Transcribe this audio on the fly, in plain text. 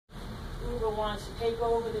Uber wants to take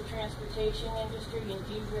over the transportation industry and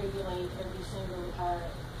deregulate every single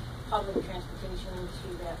public transportation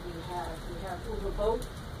industry that we have. We have Uber Boat,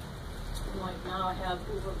 we might now have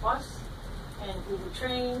Uber Bus, and Uber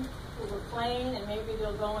Train, Uber Plane, and maybe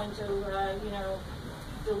they'll go into,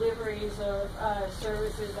 deliveries of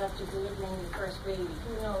services up to delivering the first baby.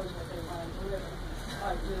 Who knows what they want to deliver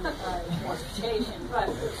or do transportation. But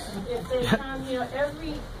if they come,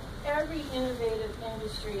 every innovative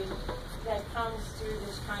industry that comes through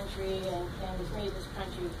this country and has made this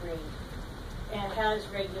country great and has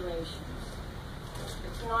regulations.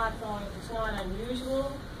 It's not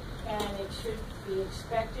unusual, and it should be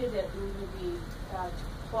expected that we would be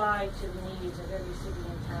applied to the needs of every city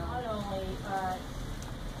and town. Not only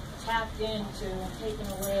tapped into and taken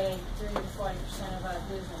away 30 to 40% of our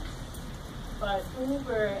business, but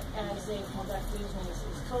Uber, as they conduct business,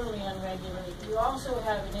 is totally unregulated. You also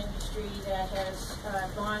have an industry that has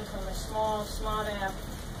gone from a small app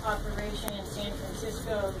operation in San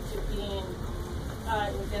Francisco to being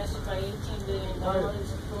invested by $18 billion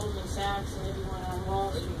at Goldman Sachs and everyone on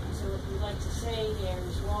Wall Street. And so what we like to say here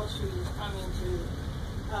is Wall Street is coming to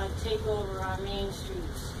take over our main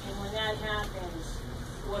streets. And when that happens,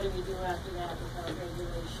 what do we do after that without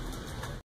regulation?